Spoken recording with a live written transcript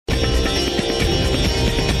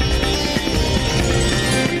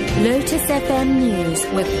Lotus FM News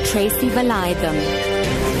with Tracy Valaydham.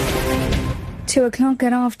 2 o'clock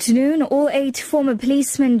that afternoon, all 8 former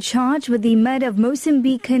policemen charged with the murder of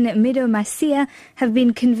Mozambican Mido Macia have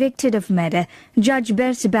been convicted of murder. Judge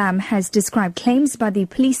Bert Bam has described claims by the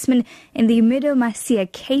policemen in the Mido Macia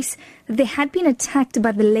case that they had been attacked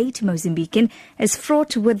by the late Mozambican as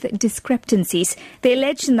fraught with discrepancies. They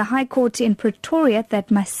alleged in the High Court in Pretoria that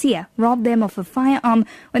Macia robbed them of a firearm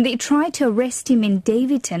when they tried to arrest him in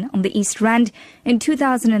Davidton on the East Rand in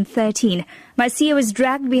 2013. Macia was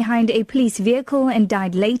dragged behind a police vehicle and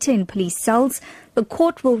died later in police cells. The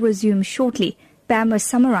court will resume shortly. Bam was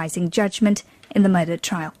summarizing judgment in the murder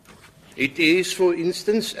trial. It is, for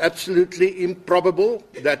instance, absolutely improbable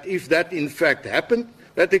that if that in fact happened,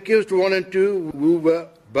 that accused 1 and 2, who were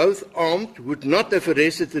both armed, would not have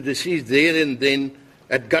arrested the deceased there and then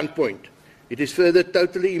at gunpoint. It is further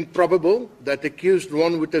totally improbable that accused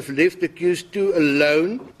 1 would have left accused 2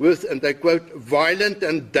 alone with, and I quote, violent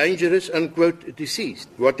and dangerous, unquote, deceased.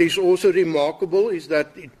 What is also remarkable is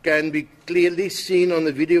that it can be clearly seen on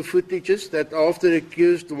the video footages that after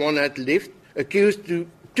accused 1 had left, accused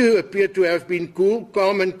 2 appeared to have been cool,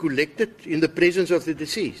 calm and collected in the presence of the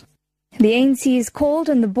deceased. The ANC is called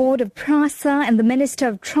on the board of PRASA and the Minister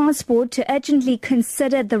of Transport to urgently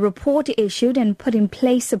consider the report issued and put in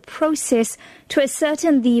place a process to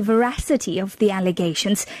ascertain the veracity of the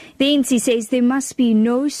allegations. The ANC says there must be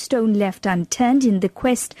no stone left unturned in the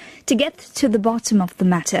quest to get to the bottom of the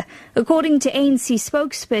matter. According to ANC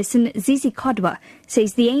spokesperson Zizi Kodwa,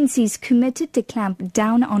 says the ANC is committed to clamp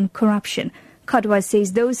down on corruption. Kodwa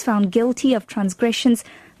says those found guilty of transgressions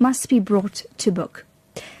must be brought to book.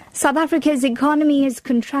 South Africa's economy has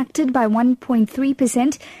contracted by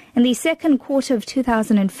 1.3% in the second quarter of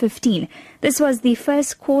 2015. This was the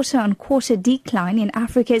first quarter-on-quarter decline in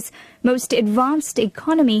Africa's most advanced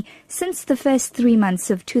economy since the first 3 months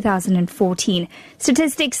of 2014.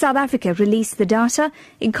 Statistics South Africa released the data.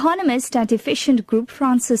 Economist at Efficient Group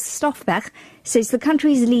Francis Stoffberg says the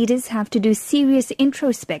country's leaders have to do serious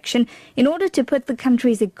introspection in order to put the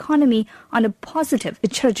country's economy on a positive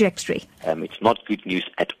trajectory. It's not good news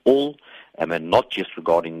at all, and not just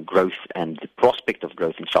regarding growth and the prospect of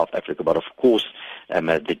growth in South Africa, but of course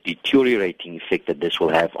the deteriorating effect that this will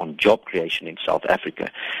have on job creation in South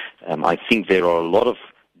Africa. I think there are a lot of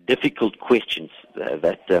difficult questions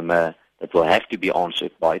that will have to be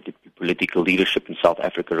answered by the political leadership in South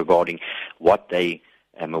Africa regarding what they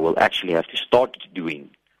will actually have to start doing,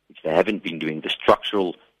 which they haven't been doing,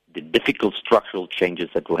 the difficult structural changes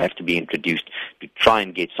that will have to be introduced to try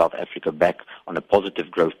and get South Africa back on a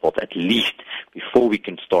positive growth path, at least before we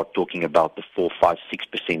can start talking about the 4, 5,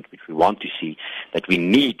 6% which we want to see, that we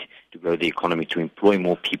need to grow the economy to employ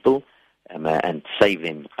more people and save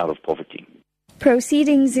them out of poverty.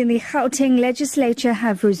 Proceedings in the Gauteng legislature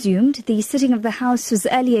have resumed. The sitting of the House was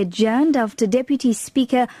earlier adjourned after Deputy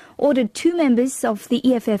Speaker ordered 2 members of the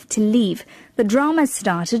EFF to leave. The drama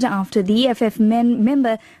started after the EFF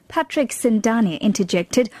member Patrick Sindane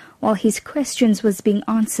interjected while his questions was being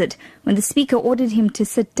answered. When the Speaker ordered him to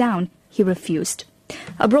sit down, he refused.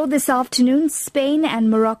 Abroad this afternoon, Spain and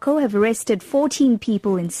Morocco have arrested 14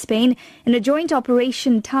 people in Spain in a joint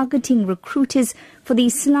operation targeting recruiters for the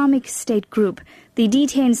Islamic State group. The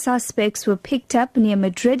detained suspects were picked up near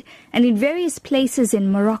Madrid and in various places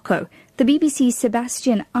in Morocco. The BBC's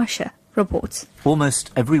Sebastian Usher reports.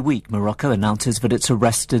 Almost every week, Morocco announces that it's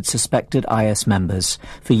arrested suspected IS members.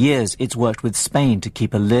 For years, it's worked with Spain to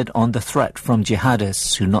keep a lid on the threat from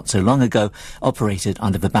jihadists who not so long ago operated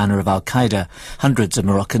under the banner of Al-Qaeda. Hundreds of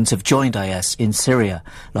Moroccans have joined IS in Syria.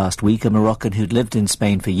 Last week, a Moroccan who'd lived in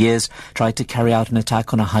Spain for years tried to carry out an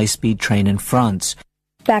attack on a high-speed train in France.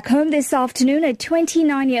 Back home this afternoon, a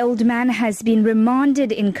 29-year-old man has been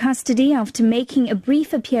remanded in custody after making a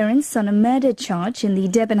brief appearance on a murder charge in the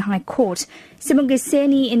Durban High Court.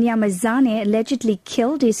 Sibongiseni Inyamazane allegedly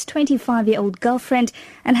killed his 25-year-old girlfriend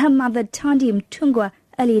and her mother Thandi Mtungwa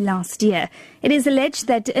early last year. It is alleged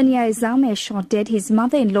that Inyamazane shot dead his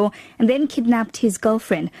mother-in-law and then kidnapped his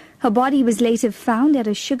girlfriend. Her body was later found at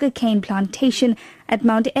a sugarcane plantation at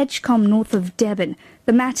Mount Edgecombe north of Durban.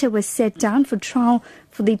 The matter was set down for trial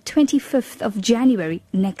for the 25th of January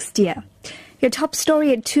next year. Your top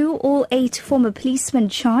story at 2, all 8 former policemen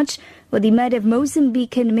charged with the murder of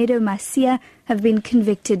Mozambican Mido Macia have been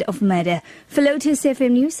convicted of murder. For Lotus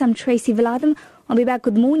FM News, I'm Tracy Valaydham. I'll be back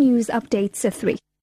with more news updates at 3.